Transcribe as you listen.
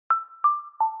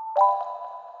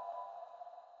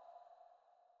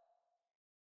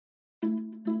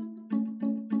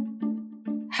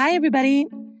Hi, everybody.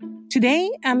 Today,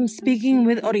 I'm speaking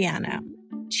with Oriana.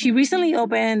 She recently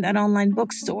opened an online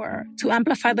bookstore to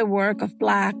amplify the work of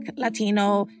Black,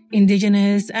 Latino,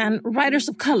 Indigenous, and writers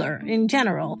of color in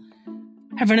general.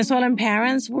 Her Venezuelan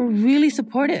parents were really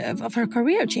supportive of her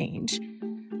career change.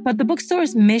 But the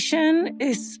bookstore's mission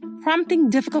is prompting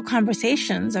difficult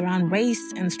conversations around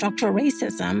race and structural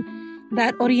racism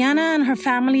that Oriana and her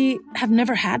family have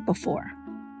never had before.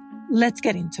 Let's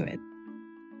get into it.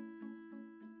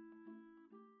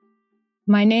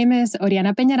 My name is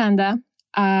Oriana Peñaranda.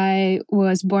 I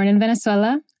was born in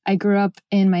Venezuela. I grew up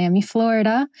in Miami,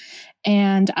 Florida,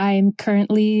 and I'm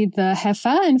currently the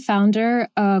jefa and founder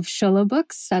of Xolo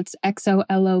Books, that's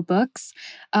XOLO Books,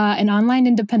 an online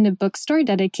independent bookstore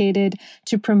dedicated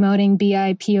to promoting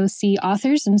BIPOC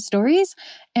authors and stories.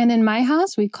 And in my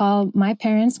house, we call my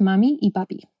parents Mami y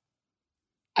Papi.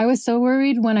 I was so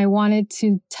worried when I wanted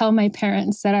to tell my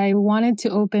parents that I wanted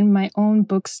to open my own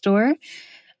bookstore.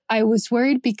 I was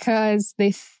worried because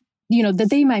that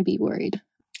they might be worried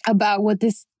about what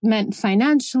this meant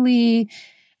financially.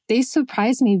 They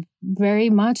surprised me very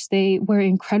much. They were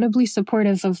incredibly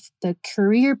supportive of the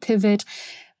career pivot,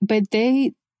 but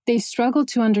they struggled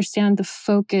to understand the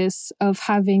focus of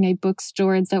having a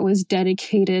bookstore that was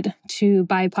dedicated to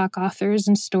BIPOC authors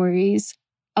and stories.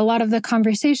 A lot of the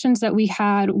conversations that we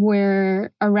had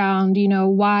were around,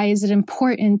 why is it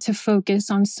important to focus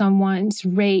on someone's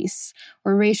race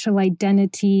or racial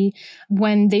identity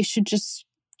when they should just,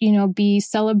 be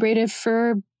celebrated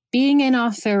for being an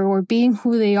author or being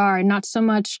who they are, not so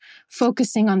much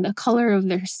focusing on the color of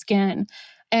their skin.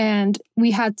 And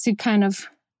we had to kind of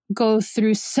go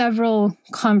through several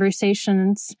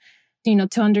conversations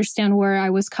to understand where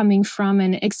I was coming from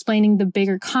and explaining the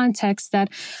bigger context that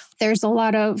there's a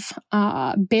lot of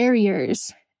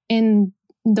barriers in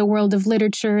the world of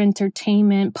literature,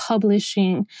 entertainment,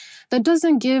 publishing that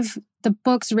doesn't give the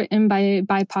books written by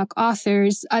BIPOC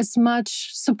authors as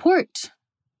much support.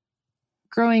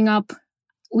 Growing up,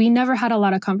 we never had a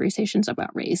lot of conversations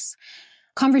about race.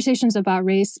 Conversations about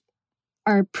race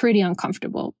are pretty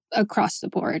uncomfortable across the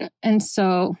board. And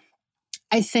so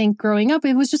I think growing up,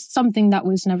 it was just something that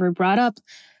was never brought up.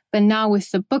 But now with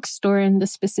the bookstore and the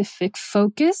specific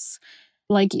focus,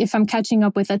 like if I'm catching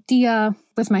up with a tia,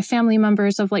 with my family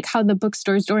members of like how the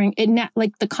bookstore is doing,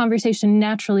 the conversation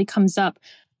naturally comes up.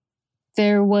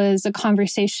 There was a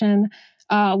conversation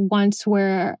once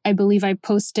where I believe I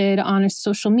posted on a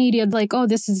social media, like, oh,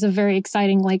 this is a very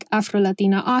exciting, like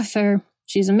Afro-Latina author.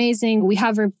 She's amazing. We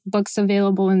have her books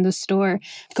available in the store.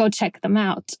 Go check them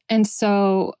out. And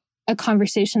so a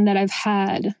conversation that I've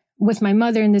had with my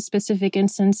mother in this specific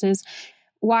instance is,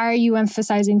 why are you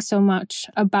emphasizing so much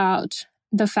about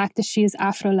the fact that she is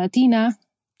Afro-Latina?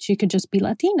 She could just be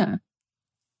Latina.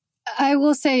 I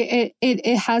will say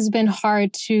it has been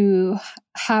hard to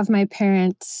have my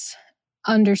parents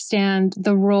understand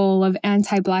the role of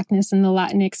anti-Blackness in the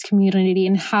Latinx community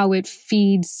and how it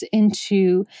feeds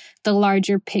into the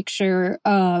larger picture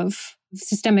of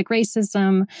systemic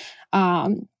racism,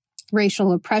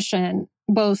 racial oppression,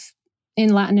 both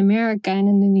in Latin America and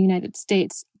in the United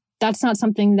States. That's not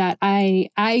something that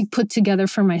I put together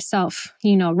for myself,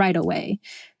 right away.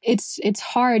 It's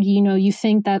hard, you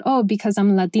think that, oh, because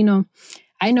I'm Latino,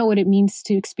 I know what it means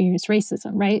to experience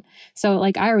racism, right? So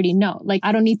like, I already know, like,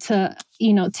 I don't need to,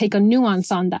 take a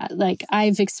nuance on that. Like,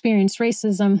 I've experienced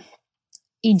racism,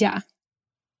 y ya.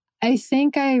 I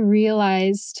think I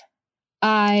realized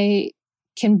I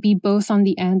can be both on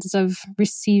the ends of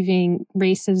receiving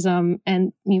racism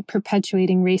and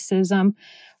perpetuating racism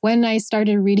when I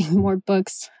started reading more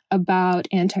books about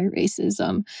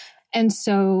anti-racism. And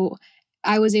so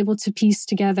I was able to piece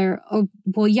together, oh,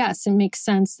 well, yes, it makes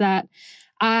sense that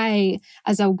I,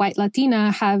 as a white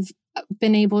Latina, have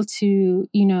been able to,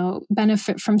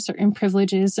 benefit from certain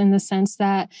privileges in the sense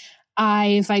that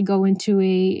if I go into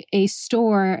a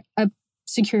store, a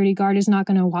security guard is not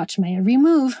going to watch my every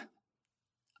move.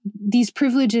 These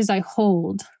privileges I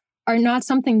hold are not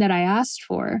something that I asked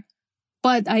for,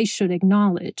 but I should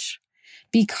acknowledge.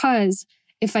 Because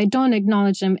if I don't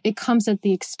acknowledge them, it comes at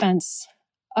the expense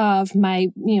of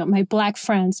my Black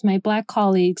friends, my Black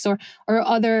colleagues, or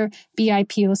other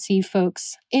BIPOC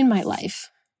folks in my life.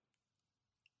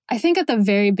 I think at the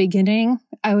very beginning,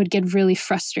 I would get really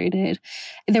frustrated.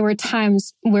 There were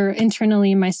times where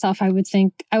internally in myself, I would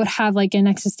have like an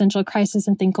existential crisis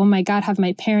and think, oh my God, have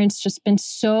my parents just been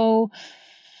so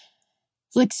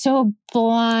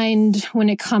blind when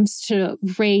it comes to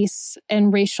race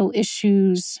and racial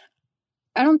issues?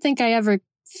 I don't think I ever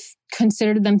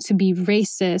consider them to be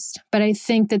racist, but I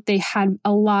think that they had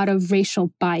a lot of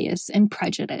racial bias and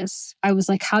prejudice. I was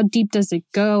like, how deep does it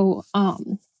go?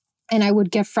 And I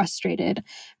would get frustrated.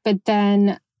 But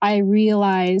then I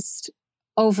realized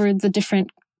over the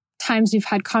different times we've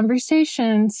had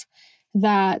conversations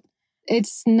that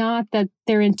it's not that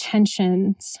their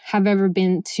intentions have ever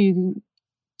been to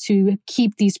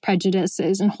keep these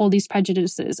prejudices and hold these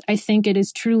prejudices. I think it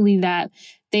is truly that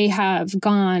they have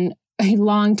gone a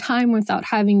long time without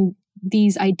having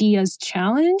these ideas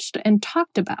challenged and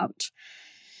talked about.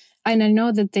 And I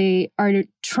know that they are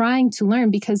trying to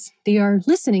learn because they are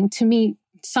listening to me,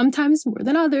 sometimes more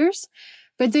than others,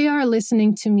 but they are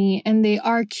listening to me and they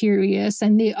are curious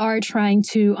and they are trying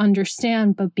to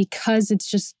understand. But because it's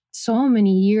just so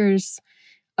many years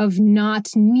of not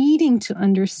needing to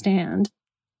understand,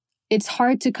 it's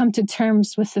hard to come to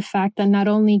terms with the fact that not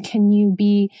only can you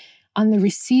be on the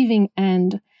receiving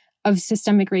end of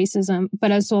systemic racism,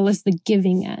 but as well as the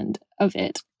giving end of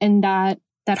it. And that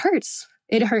hurts.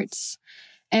 It hurts.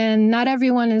 And not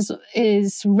everyone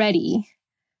is ready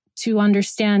to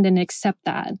understand and accept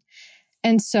that.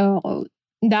 And so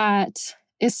that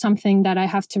is something that I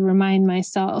have to remind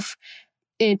myself.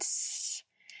 It's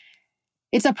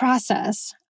a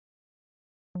process.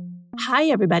 Hi,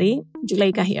 everybody.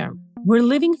 Juleyka here. We're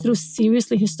living through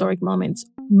seriously historic moments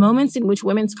in which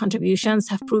women's contributions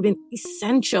have proven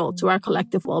essential to our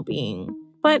collective well-being.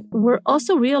 But we're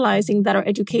also realizing that our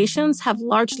educations have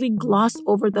largely glossed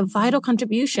over the vital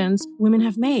contributions women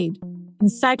have made.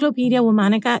 Encyclopedia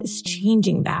Womanica is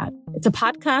changing that. It's a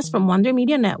podcast from Wonder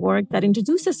Media Network that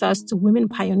introduces us to women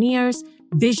pioneers,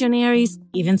 visionaries,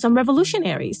 even some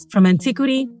revolutionaries from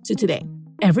antiquity to today.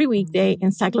 Every weekday,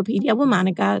 Encyclopedia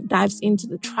Womanica dives into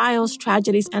the trials,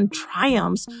 tragedies, and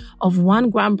triumphs of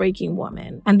one groundbreaking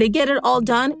woman. And they get it all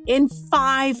done in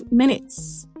 5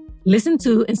 minutes. Listen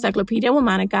to Encyclopedia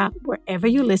Womanica wherever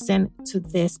you listen to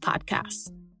this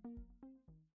podcast.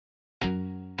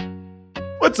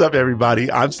 What's up,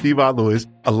 everybody? I'm Steve Lewis,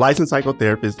 a licensed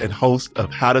psychotherapist and host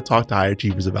of How to Talk to High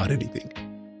Achievers About Anything.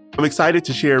 I'm excited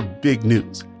to share big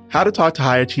news. How to Talk to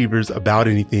High Achievers About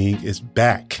Anything is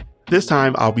back. This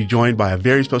time, I'll be joined by a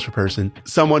very special person,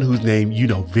 someone whose name you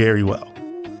know very well.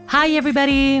 Hi,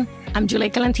 everybody. I'm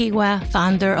Juleyka Lantigua,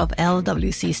 founder of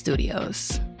LWC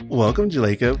Studios. Welcome,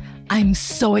 Juleyka. I'm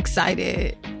so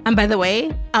excited. And by the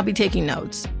way, I'll be taking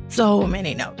notes. So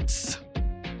many notes.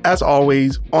 As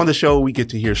always, on the show, we get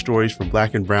to hear stories from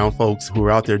Black and brown folks who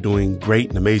are out there doing great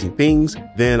and amazing things.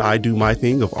 Then I do my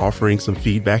thing of offering some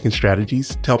feedback and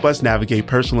strategies to help us navigate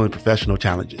personal and professional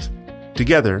challenges.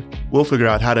 Together, we'll figure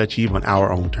out how to achieve on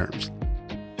our own terms.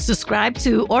 Subscribe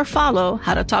to or follow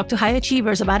How to Talk to High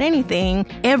Achievers About Anything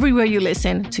everywhere you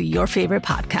listen to your favorite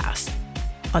podcast.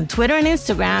 On Twitter and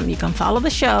Instagram, you can follow the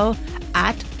show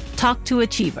at Talk to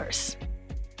Achievers.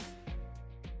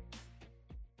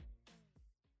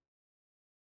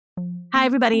 Hi,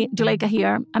 everybody. Juleyka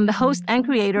here. I'm the host and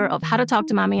creator of How to Talk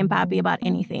to Mommy and Papi About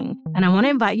Anything. And I want to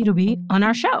invite you to be on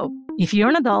our show. If you're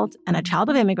an adult and a child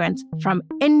of immigrants from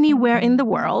anywhere in the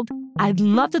world, I'd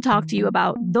love to talk to you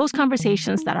about those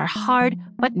conversations that are hard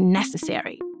but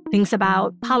necessary. Things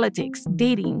about politics,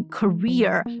 dating,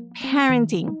 career,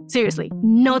 parenting. Seriously,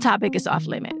 no topic is off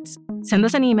limits. Send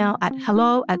us an email at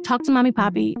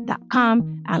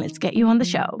hello@talktomommypapi.com and let's get you on the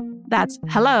show. That's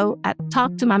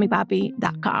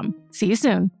hello@talktomommypapi.com. See you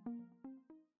soon.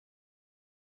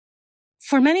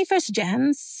 For many first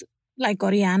gens, like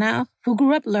Oriana, who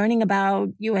grew up learning about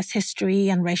U.S. history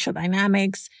and racial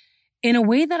dynamics in a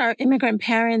way that our immigrant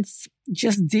parents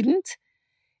just didn't,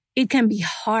 it can be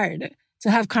hard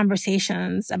to have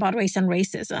conversations about race and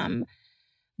racism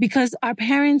because our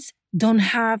parents don't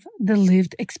have the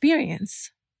lived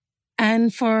experience.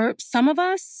 And for some of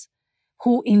us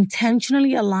who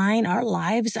intentionally align our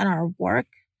lives and our work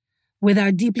with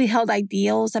our deeply held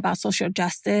ideals about social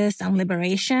justice and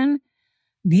liberation,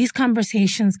 these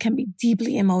conversations can be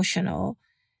deeply emotional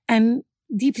and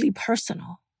deeply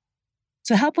personal.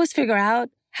 To help us figure out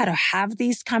how to have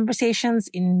these conversations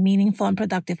in meaningful and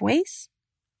productive ways,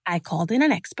 I called in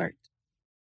an expert.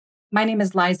 My name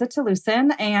is Liza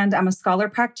Toulousan, and I'm a scholar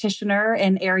practitioner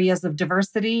in areas of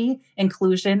diversity,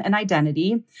 inclusion, and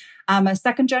identity. I'm a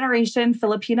second-generation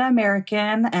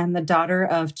Filipino-American and the daughter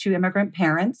of 2 immigrant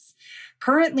parents.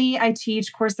 Currently, I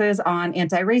teach courses on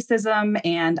anti-racism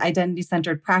and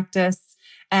identity-centered practice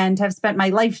and have spent my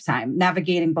lifetime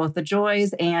navigating both the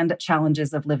joys and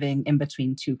challenges of living in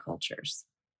between 2 cultures.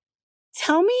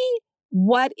 Tell me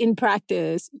what, in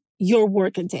practice, your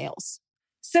work entails.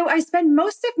 So I spend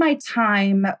most of my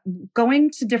time going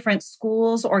to different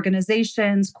schools,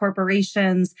 organizations,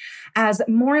 corporations, as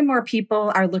more and more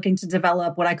people are looking to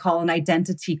develop what I call an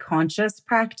identity conscious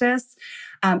practice.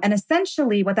 And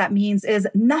essentially what that means is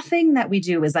nothing that we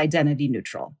do is identity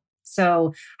neutral.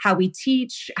 So how we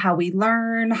teach, how we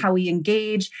learn, how we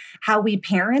engage, how we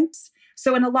parent.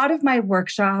 So in a lot of my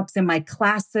workshops and my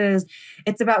classes,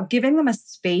 it's about giving them a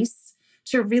space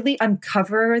to really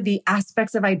uncover the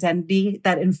aspects of identity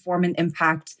that inform and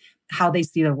impact how they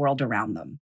see the world around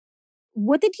them.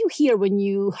 What did you hear when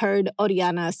you heard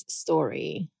Oriana's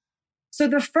story? So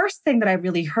the first thing that I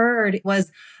really heard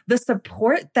was the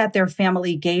support that their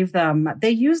family gave them. They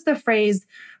used the phrase,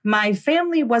 my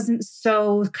family wasn't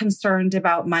so concerned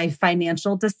about my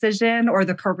financial decision or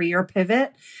the career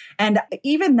pivot. And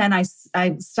even then I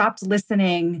stopped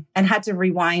listening and had to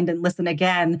rewind and listen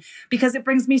again because it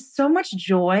brings me so much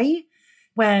joy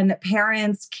when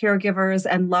parents, caregivers,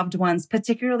 and loved ones,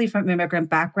 particularly from immigrant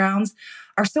backgrounds,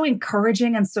 are so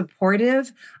encouraging and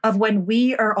supportive of when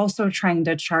we are also trying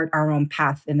to chart our own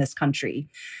path in this country.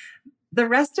 The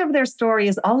rest of their story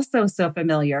is also so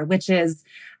familiar, which is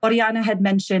Oriana had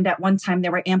mentioned at one time they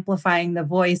were amplifying the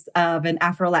voice of an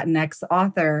Afro-Latinx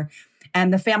author,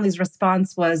 and the family's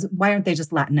response was, why aren't they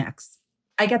just Latinx?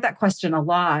 I get that question a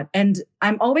lot. And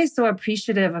I'm always so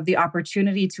appreciative of the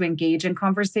opportunity to engage in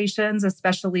conversations,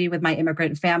 especially with my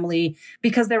immigrant family,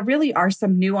 because there really are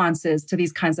some nuances to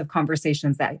these kinds of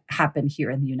conversations that happen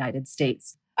here in the United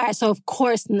States. All right. So, of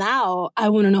course, now I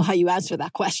want to know how you answer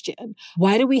that question.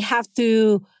 Why do we have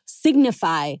to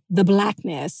signify the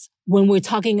Blackness when we're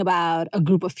talking about a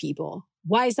group of people?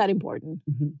 Why is that important?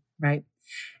 Right.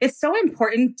 It's so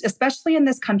important, especially in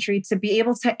this country, to be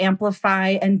able to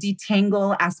amplify and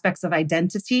detangle aspects of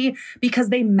identity because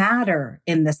they matter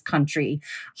in this country.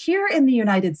 Here in the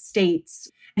United States,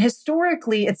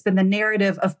 historically, it's been the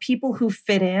narrative of people who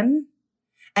fit in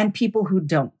and people who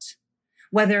don't.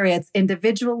 Whether it's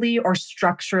individually or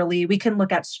structurally, we can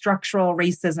look at structural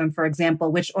racism, for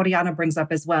example, which Oriana brings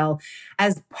up as well,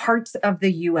 as parts of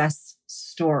the U.S.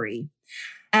 story.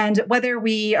 And whether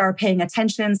we are paying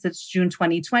attention since June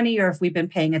 2020, or if we've been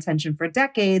paying attention for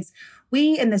decades,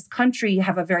 we in this country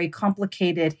have a very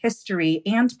complicated history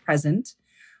and present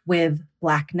with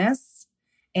Blackness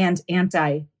and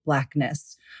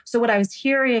anti-Blackness. So what I was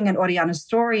hearing in Oriana's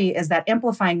story is that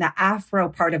amplifying the Afro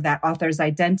part of that author's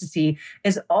identity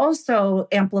is also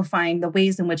amplifying the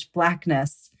ways in which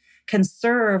Blackness can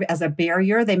serve as a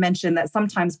barrier. They mentioned that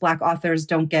sometimes Black authors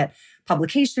don't get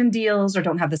publication deals or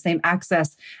don't have the same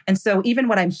access. And so even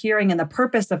what I'm hearing and the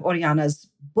purpose of Oriana's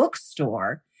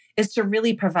bookstore is to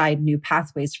really provide new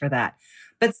pathways for that.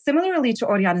 But similarly to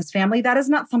Oriana's family, that is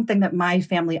not something that my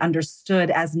family understood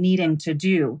as needing to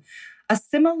do. A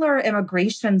similar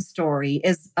immigration story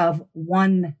is of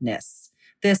oneness,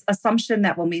 this assumption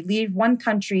that when we leave one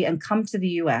country and come to the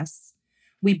US,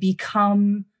 we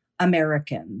become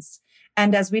Americans.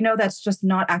 And as we know, that's just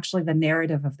not actually the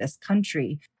narrative of this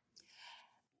country.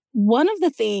 One of the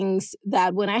things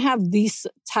that when I have these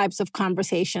types of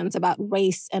conversations about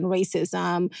race and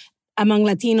racism among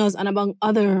Latinos and among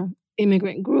other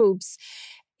immigrant groups,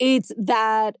 it's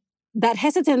that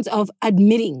hesitance of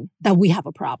admitting that we have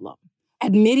a problem,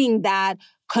 admitting that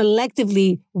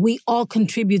collectively we all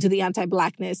contribute to the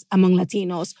anti-Blackness among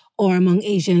Latinos or among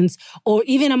Asians or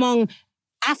even among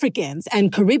Africans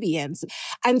and Caribbeans.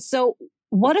 And so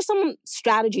what are some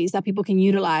strategies that people can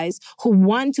utilize who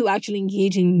want to actually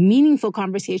engage in meaningful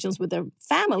conversations with their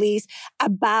families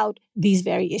about these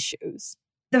very issues?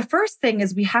 The first thing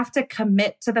is we have to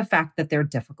commit to the fact that they're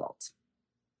difficult,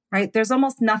 right? There's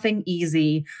almost nothing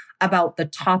easy about the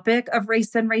topic of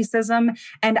race and racism.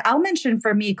 And I'll mention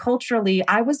for me, culturally,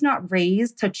 I was not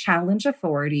raised to challenge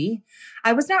authority.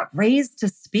 I was not raised to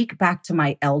speak back to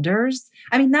my elders.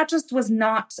 I mean, that just was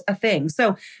not a thing.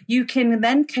 So you can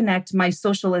then connect my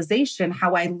socialization,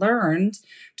 how I learned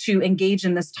to engage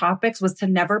in this topics was to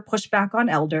never push back on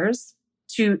elders,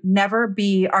 to never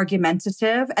be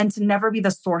argumentative, and to never be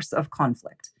the source of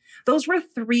conflict. Those were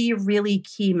three really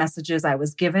key messages I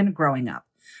was given growing up.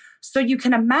 So you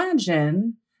can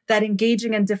imagine that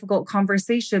engaging in difficult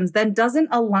conversations then doesn't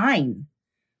align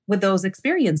with those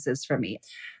experiences for me.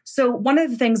 So one of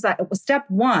the things step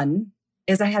one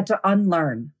is I had to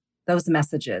unlearn those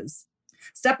messages.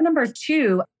 Step number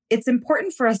two, it's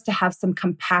important for us to have some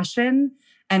compassion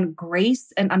and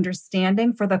grace and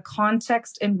understanding for the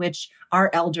context in which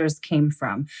our elders came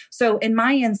from. So in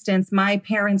my instance, my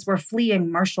parents were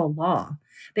fleeing martial law.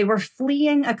 They were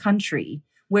fleeing a country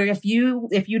where if you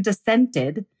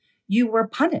dissented, you were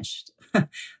punished.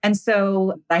 And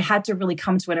so I had to really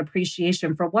come to an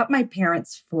appreciation for what my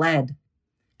parents fled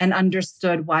and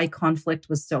understood why conflict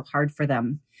was so hard for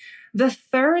them. The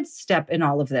third step in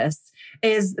all of this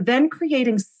is then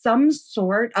creating some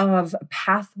sort of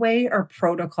pathway or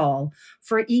protocol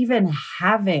for even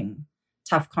having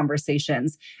tough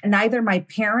conversations. And neither my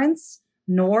parents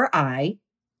nor I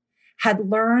had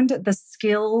learned the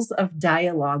skills of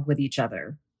dialogue with each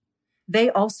other. They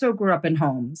also grew up in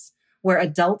homes where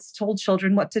adults told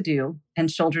children what to do and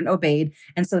children obeyed.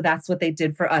 And so that's what they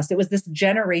did for us. It was this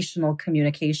generational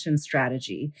communication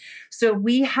strategy. So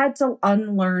we had to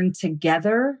unlearn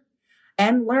together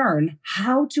and learn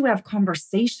how to have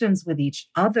conversations with each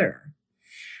other.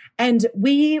 And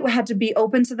we had to be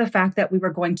open to the fact that we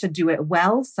were going to do it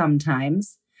well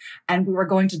sometimes, and we were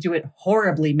going to do it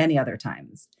horribly many other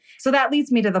times. So that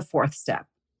leads me to the fourth step,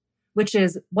 which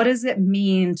is, what does it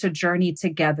mean to journey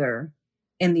together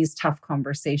in these tough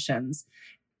conversations?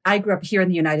 I grew up here in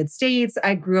the United States.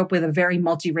 I grew up with a very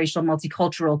multiracial,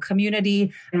 multicultural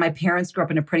community. And my parents grew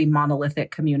up in a pretty monolithic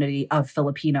community of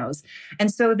Filipinos.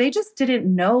 And so they just didn't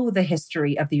know the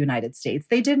history of the United States.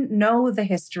 They didn't know the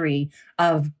history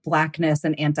of Blackness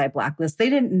and anti-Blackness. They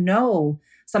didn't know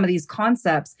some of these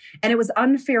concepts. And it was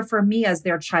unfair for me as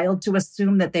their child to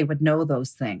assume that they would know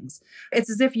those things. It's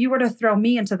as if you were to throw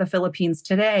me into the Philippines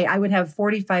today, I would have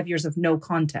 45 years of no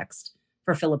context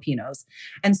for Filipinos.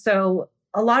 And so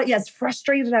as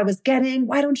frustrated I was getting,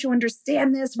 why don't you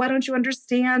understand this? Why don't you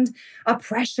understand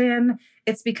oppression?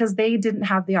 It's because they didn't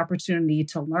have the opportunity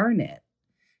to learn it.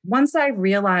 Once I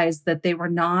realized that they were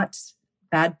not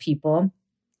bad people,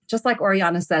 just like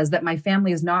Oriana says, that my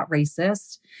family is not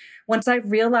racist, once I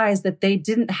realized that they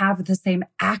didn't have the same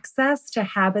access to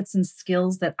habits and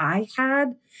skills that I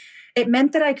had, it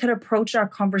meant that I could approach our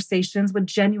conversations with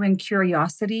genuine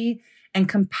curiosity and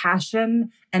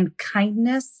compassion and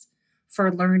kindness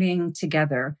for learning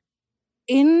together.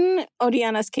 In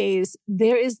Oriana's case,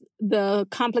 there is the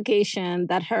complication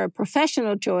that her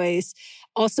professional choice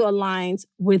also aligns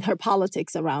with her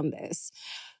politics around this.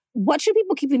 What should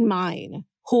people keep in mind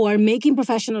who are making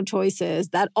professional choices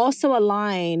that also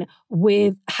align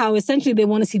with how essentially they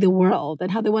want to see the world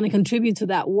and how they want to contribute to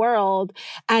that world,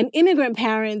 and immigrant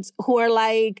parents who are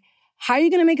like, how are you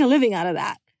going to make a living out of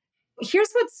that?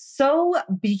 Here's what's so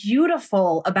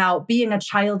beautiful about being a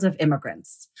child of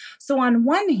immigrants. So on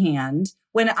one hand,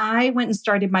 when I went and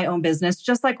started my own business,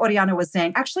 just like Oriana was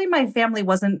saying, actually my family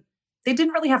they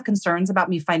didn't really have concerns about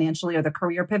me financially or the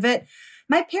career pivot.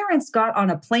 My parents got on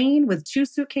a plane with 2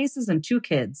 suitcases and 2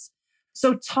 kids.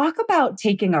 So talk about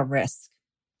taking a risk.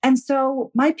 And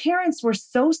so my parents were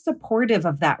so supportive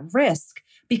of that risk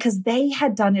because they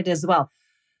had done it as well.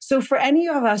 So for any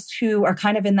of us who are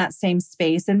kind of in that same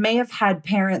space and may have had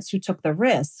parents who took the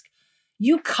risk,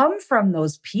 you come from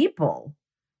those people,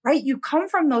 right? You come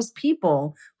from those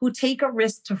people who take a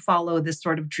risk to follow this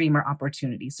sort of dream or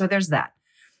opportunity. So there's that.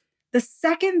 The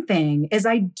second thing is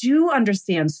I do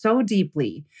understand so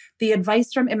deeply the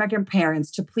advice from immigrant parents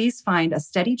to please find a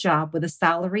steady job with a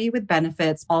salary, with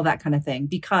benefits, all that kind of thing,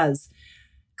 because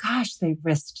gosh, they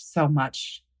risked so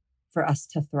much for us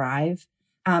to thrive.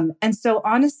 And so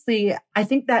honestly, I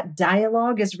think that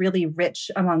dialogue is really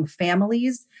rich among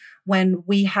families when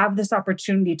we have this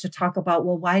opportunity to talk about,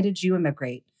 well, why did you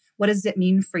immigrate? What does it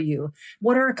mean for you?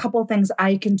 What are a couple of things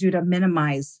I can do to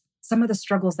minimize some of the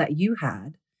struggles that you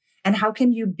had? And how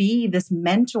can you be this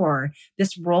mentor,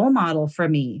 this role model for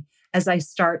me as I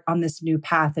start on this new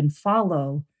path and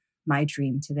follow my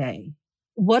dream today?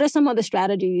 What are some of the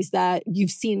strategies that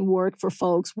you've seen work for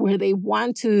folks where they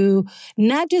want to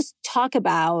not just talk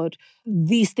about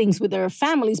these things with their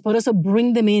families, but also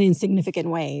bring them in significant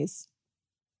ways?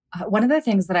 One of the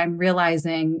things that I'm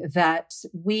realizing that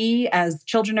we as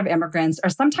children of immigrants are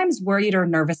sometimes worried or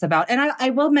nervous about, and I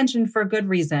will mention for good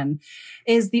reason,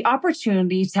 is the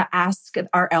opportunity to ask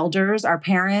our elders, our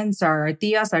parents, our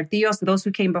tios, those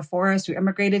who came before us, who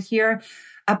immigrated here,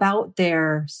 about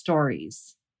their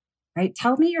stories, right?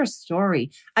 Tell me your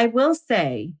story. I will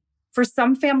say, for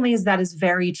some families, that is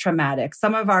very traumatic.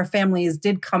 Some of our families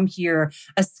did come here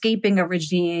escaping a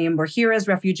regime, were here as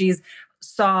refugees,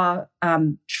 saw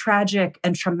tragic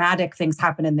and traumatic things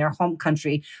happen in their home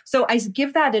country. So I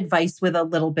give that advice with a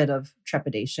little bit of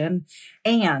trepidation.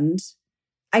 And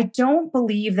I don't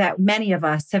believe that many of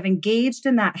us have engaged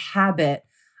in that habit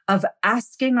of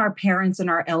asking our parents and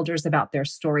our elders about their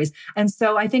stories. And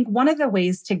so I think one of the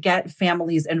ways to get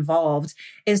families involved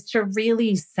is to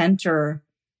really center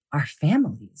our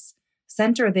families.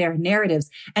 center their narratives.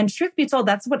 And truth be told,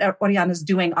 that's what Oriana is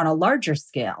doing on a larger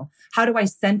scale. How do I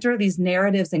center these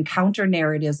narratives and counter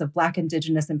narratives of Black,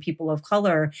 Indigenous, and people of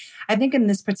color? I think in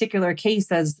this particular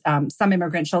case, as some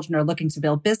immigrant children are looking to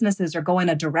build businesses or go in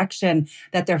a direction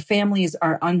that their families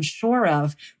are unsure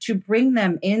of, to bring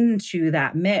them into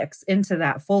that mix, into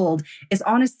that fold, is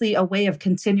honestly a way of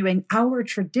continuing our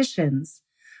traditions.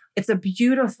 It's a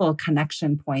beautiful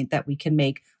connection point that we can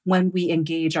make when we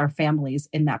engage our families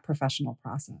in that professional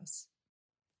process.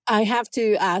 I have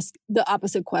to ask the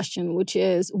opposite question, which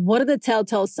is, what are the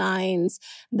telltale signs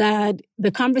that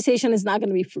the conversation is not going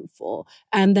to be fruitful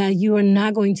and that you are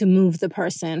not going to move the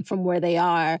person from where they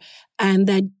are and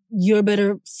that you're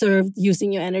better served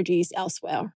using your energies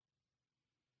elsewhere?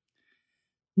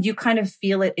 You kind of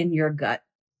feel it in your gut.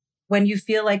 When you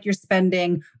feel like you're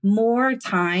spending more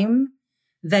time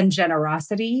than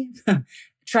generosity,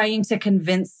 trying to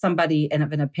convince somebody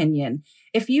of an opinion.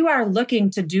 If you are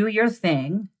looking to do your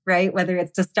thing, right, whether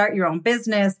it's to start your own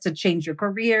business, to change your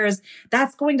careers,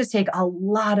 that's going to take a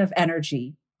lot of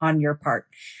energy on your part.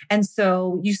 And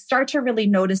so you start to really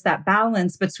notice that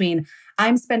balance between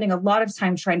I'm spending a lot of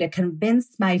time trying to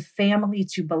convince my family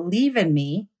to believe in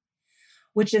me,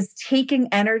 which is taking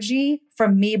energy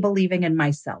from me believing in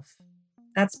myself.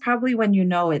 That's probably when you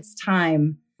know it's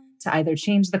time to either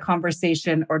change the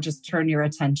conversation or just turn your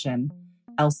attention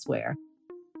elsewhere.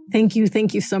 Thank you.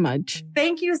 Thank you so much.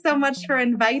 Thank you so much for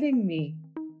inviting me.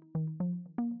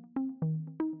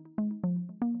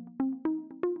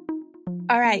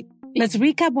 All right, let's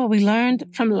recap what we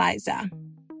learned from Liza.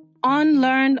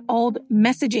 Unlearn old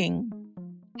messaging.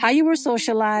 How you were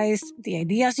socialized, the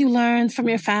ideas you learned from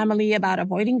your family about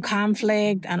avoiding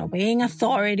conflict and obeying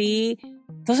authority.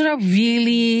 Those are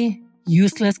really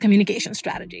useless communication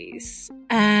strategies.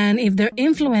 And if they're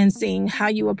influencing how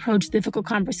you approach difficult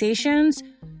conversations,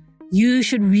 you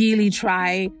should really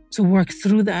try to work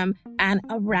through them and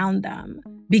around them.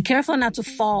 Be careful not to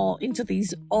fall into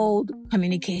these old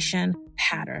communication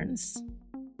patterns.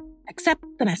 Accept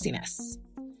the messiness.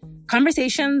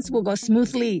 Conversations will go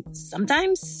smoothly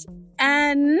sometimes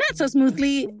and not so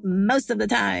smoothly most of the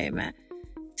time.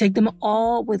 Take them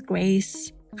all with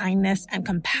grace, kindness, and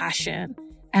compassion,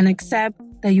 and accept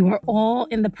that you are all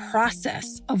in the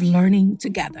process of learning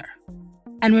together.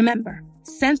 And remember,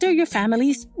 center your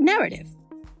family's narrative.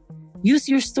 Use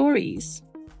your stories,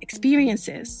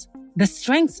 experiences, the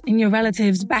strengths in your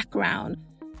relatives' background,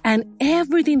 and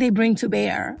everything they bring to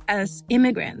bear as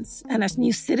immigrants and as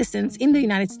new citizens in the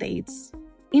United States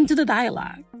into the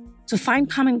dialogue to find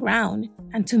common ground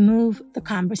and to move the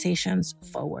conversations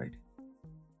forward.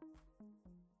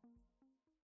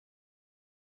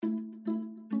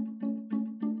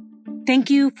 Thank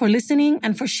you for listening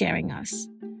and for sharing us.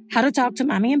 How to Talk to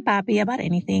Mommy and Papi About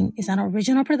Anything is an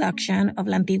original production of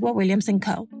La Antigua Williams &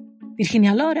 Co.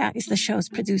 Virginia Lora is the show's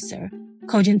producer.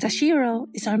 Kojin Tashiro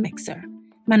is our mixer.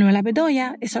 Manuela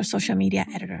Bedoya is our social media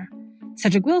editor.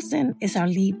 Cedric Wilson is our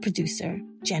lead producer.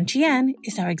 Jen Chien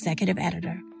is our executive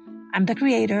editor. I'm the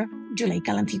creator,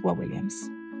 Juleika La Antigua Williams.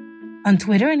 On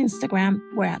Twitter and Instagram,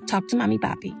 we're at Talk to Mommy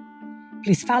Papi.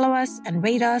 Please follow us and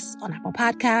rate us on Apple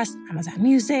Podcasts, Amazon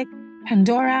Music,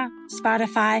 Pandora,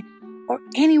 Spotify, or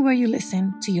anywhere you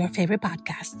listen to your favorite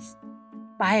podcasts.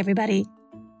 Bye, everybody.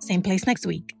 Same place next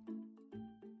week.